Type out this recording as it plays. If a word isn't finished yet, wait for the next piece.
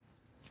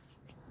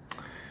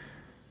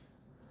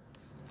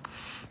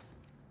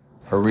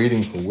Our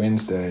reading for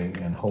Wednesday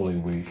and Holy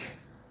Week.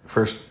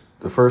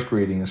 The first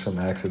reading is from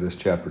Exodus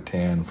chapter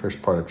 10.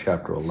 First part of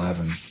chapter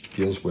 11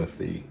 deals with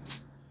the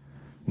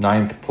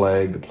ninth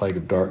plague, the plague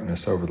of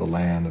darkness over the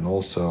land, and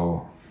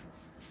also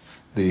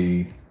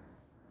the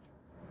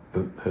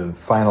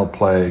final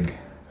plague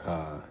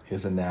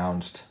is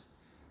announced.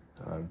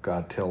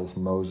 God tells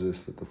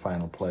Moses that the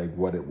final plague,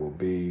 what it will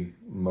be.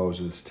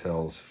 Moses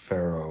tells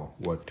Pharaoh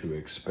what to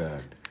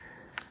expect.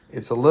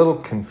 It's a little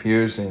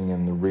confusing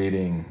in the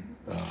reading.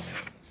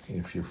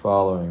 If you're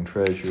following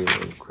Treasure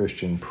of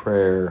Christian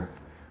Prayer,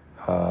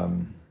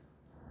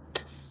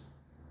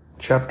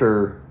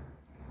 chapter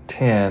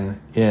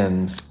 10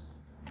 ends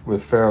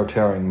with Pharaoh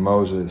telling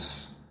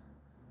Moses,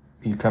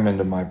 "You come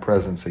into my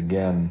presence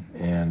again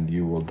and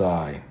you will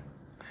die."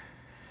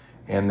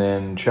 And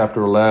then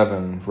chapter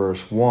 11,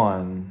 verse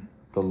 1,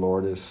 the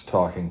Lord is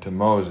talking to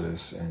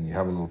Moses, and you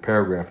have a little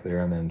paragraph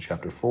there, and then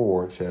chapter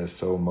 4, it says,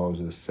 "So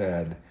Moses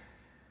said."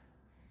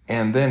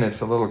 And then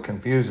it's a little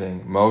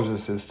confusing.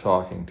 Moses is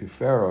talking to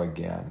Pharaoh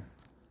again.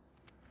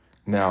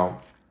 Now,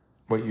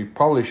 what you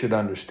probably should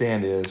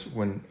understand is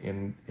when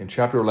in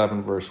chapter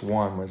 11, verse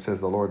 1, when it says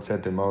the Lord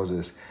said to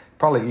Moses,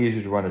 probably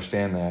easier to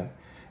understand that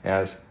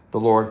as the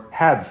Lord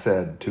had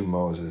said to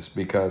Moses,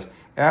 because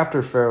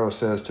after Pharaoh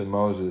says to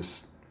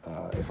Moses,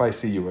 "If I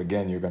see you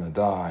again, you're going to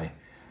die,"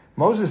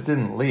 Moses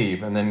didn't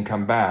leave and then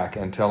come back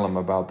and tell him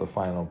about the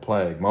final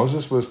plague.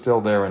 Moses was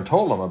still there and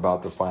told him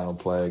about the final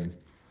plague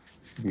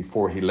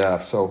before he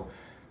left. So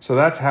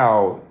that's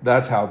how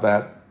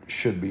that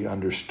should be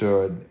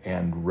understood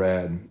and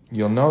read.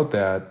 You'll note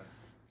that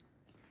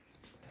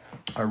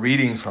our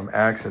readings from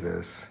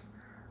Exodus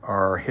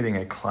are hitting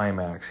a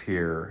climax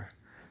here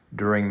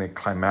during the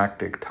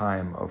climactic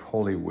time of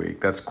Holy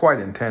Week. That's quite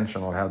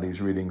intentional how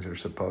these readings are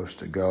supposed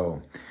to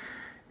go.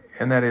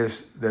 And that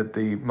is that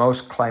the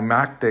most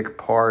climactic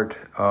part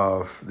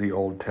of the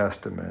Old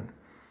Testament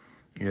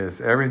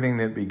is everything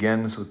that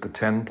begins with the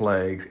 10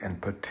 plagues,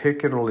 and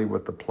particularly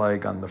with the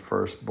plague on the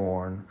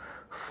firstborn,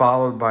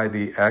 followed by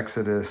the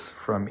exodus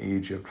from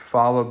Egypt,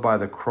 followed by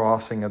the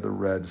crossing of the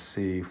Red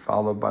Sea,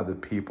 followed by the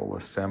people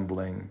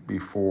assembling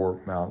before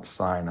Mount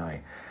Sinai.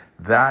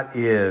 That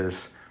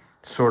is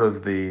sort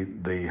of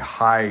the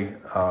high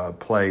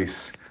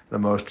place, the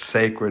most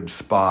sacred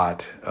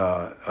spot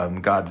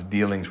of God's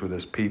dealings with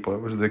his people.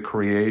 It was the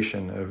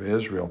creation of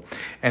Israel.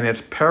 And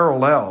it's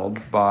paralleled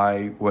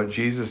by what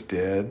Jesus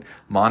did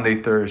Maundy,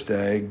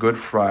 Thursday, Good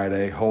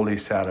Friday, Holy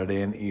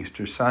Saturday, and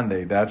Easter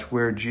Sunday. That's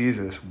where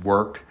Jesus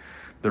worked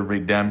the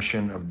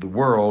redemption of the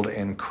world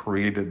and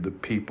created the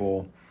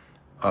people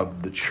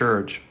of the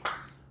church.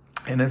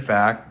 And in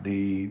fact,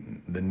 the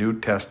New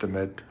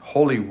Testament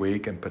Holy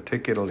Week, and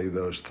particularly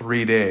those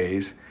 3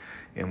 days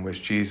in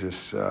which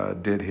Jesus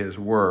did his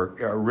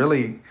work, are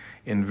really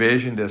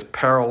envisioned as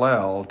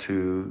parallel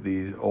to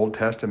these Old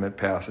Testament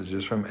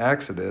passages from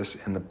Exodus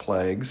and the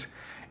plagues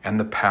and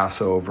the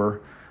Passover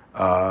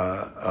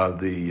over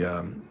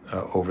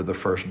the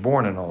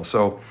firstborn and all.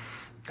 So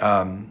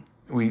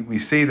we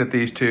see that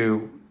these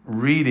two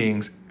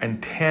readings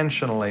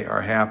intentionally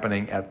are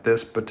happening at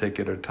this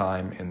particular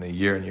time in the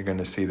year, and you're going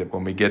to see that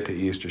when we get to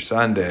Easter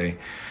Sunday,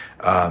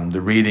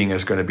 the reading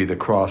is going to be the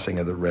crossing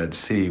of the Red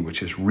Sea,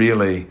 which is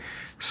really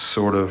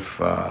sort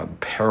of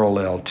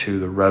parallel to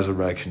the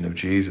resurrection of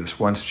Jesus.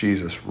 Once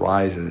Jesus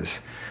rises,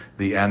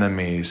 the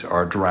enemies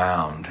are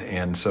drowned.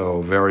 And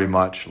so very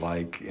much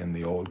like in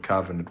the Old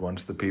Covenant,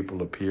 once the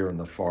people appear on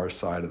the far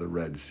side of the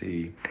Red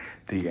Sea,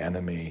 the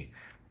enemy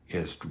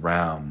is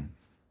drowned.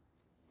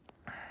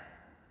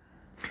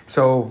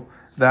 So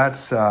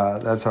that's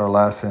our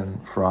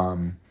lesson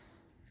from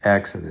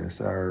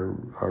Exodus. Our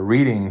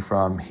reading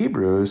from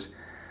Hebrews,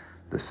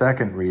 the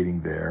second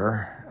reading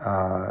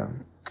there,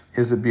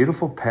 is a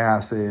beautiful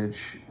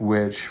passage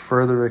which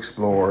further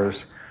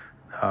explores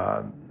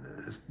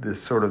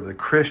this sort of the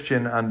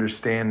Christian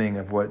understanding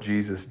of what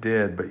Jesus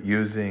did, but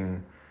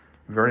using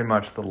very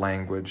much the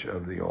language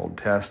of the Old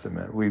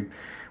Testament. We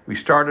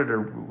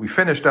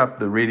finished up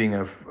the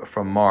reading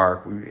from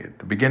Mark. At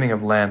the beginning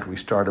of Lent, we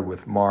started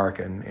with Mark,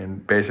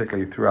 and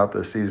basically throughout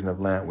the season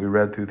of Lent, we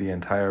read through the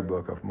entire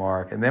book of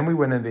Mark. And then we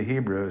went into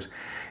Hebrews,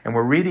 and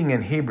we're reading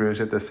in Hebrews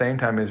at the same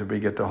time as we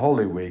get to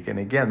Holy Week. And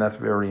again, that's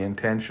very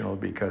intentional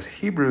because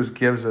Hebrews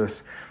gives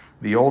us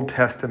the Old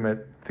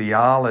Testament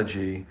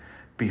theology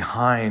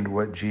behind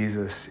what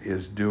Jesus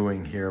is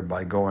doing here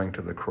by going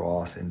to the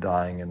cross and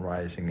dying and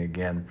rising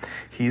again.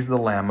 He's the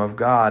Lamb of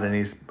God, and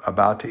he's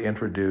about to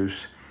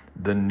introduce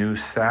the new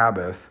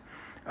Sabbath,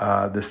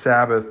 the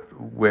Sabbath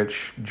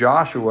which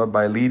Joshua,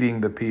 by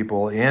leading the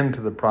people into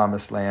the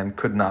promised land,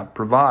 could not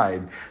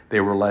provide. They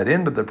were led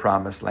into the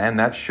promised land.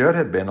 That should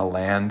have been a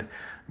land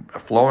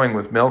flowing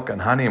with milk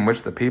and honey in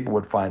which the people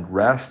would find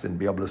rest and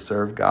be able to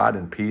serve God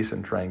in peace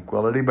and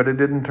tranquility. But it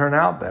didn't turn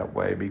out that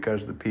way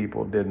because the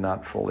people did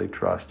not fully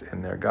trust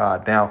in their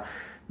God. Now,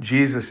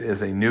 Jesus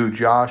is a new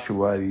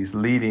Joshua. He's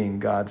leading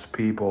God's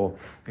people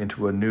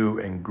into a new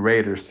and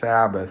greater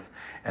Sabbath.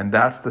 And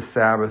that's the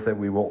Sabbath that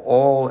we will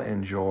all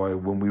enjoy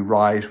when we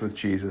rise with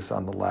Jesus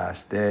on the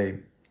last day.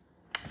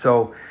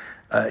 So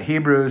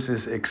Hebrews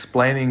is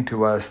explaining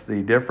to us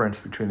the difference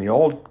between the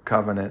Old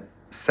Covenant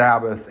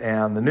Sabbath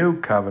and the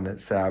New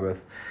Covenant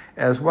Sabbath,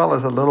 as well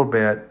as a little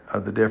bit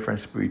of the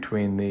difference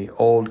between the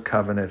Old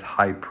Covenant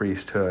high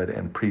priesthood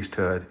and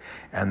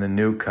the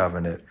New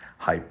Covenant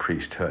high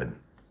priesthood.